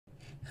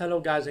Hello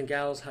guys and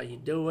gals, how you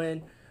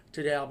doing?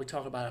 Today I'll be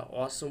talking about an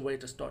awesome way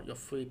to start your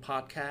free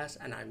podcast,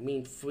 and I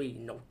mean free,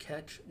 no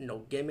catch, no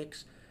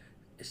gimmicks.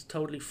 It's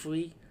totally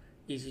free,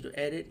 easy to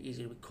edit,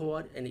 easy to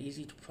record, and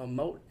easy to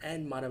promote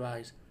and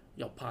monetize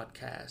your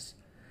podcast.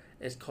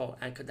 It's called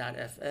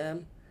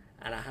Anchor.fm,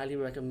 and I highly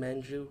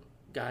recommend you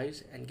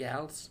guys and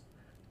gals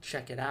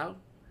check it out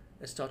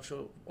and start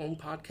your own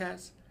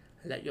podcast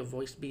and let your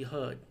voice be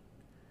heard.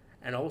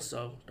 And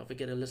also, don't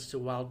forget to listen to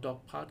Wild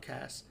Dog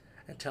Podcast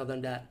and tell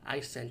them that I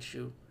sent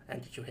you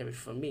and that you hear it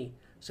from me.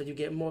 So you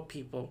get more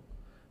people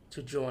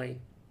to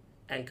join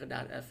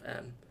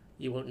Anchor.fm.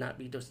 You will not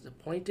be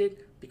disappointed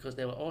because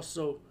they will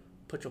also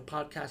put your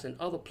podcast in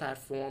other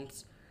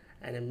platforms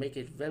and then make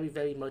it very,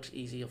 very much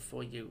easier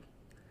for you.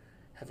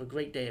 Have a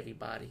great day,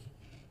 everybody.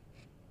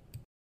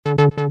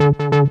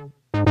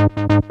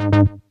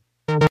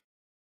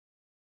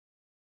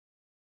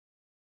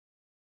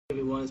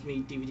 Everyone, it's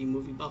me, DVD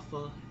Movie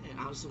Buffer, and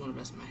I just want to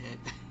rest my head.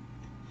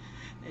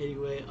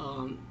 Anyway,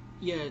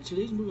 yeah,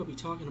 today's movie I'll be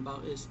talking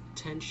about is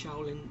 10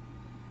 Shaolin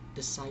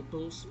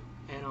Disciples,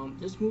 and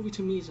this movie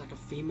to me is like a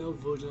female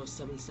version of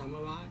Seven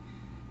Samurai.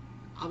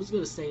 I was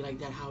gonna say like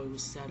that how it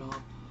was set up.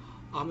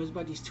 It's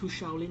about these two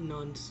Shaolin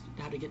nuns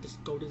that had to get this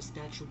golden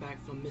statue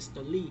back from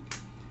Mr. Lee,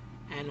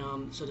 and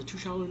so the two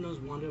Shaolin nuns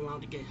wandered around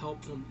to get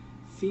help from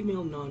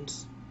female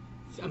nuns.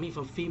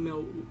 From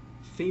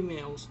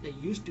females that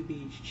used to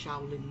be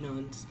Shaolin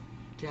nuns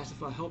to ask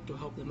for help to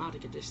help them out to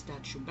get their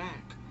statue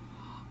back.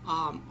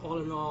 All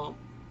in all,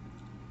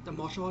 the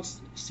martial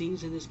arts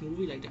scenes in this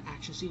movie, like the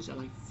action scenes, are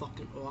like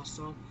fucking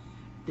awesome.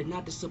 Did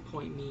not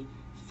disappoint me.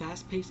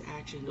 Fast-paced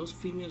action. Those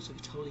females can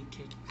totally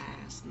kick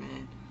ass,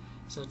 man.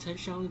 So 10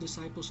 Shaolin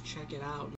Disciples, check it out.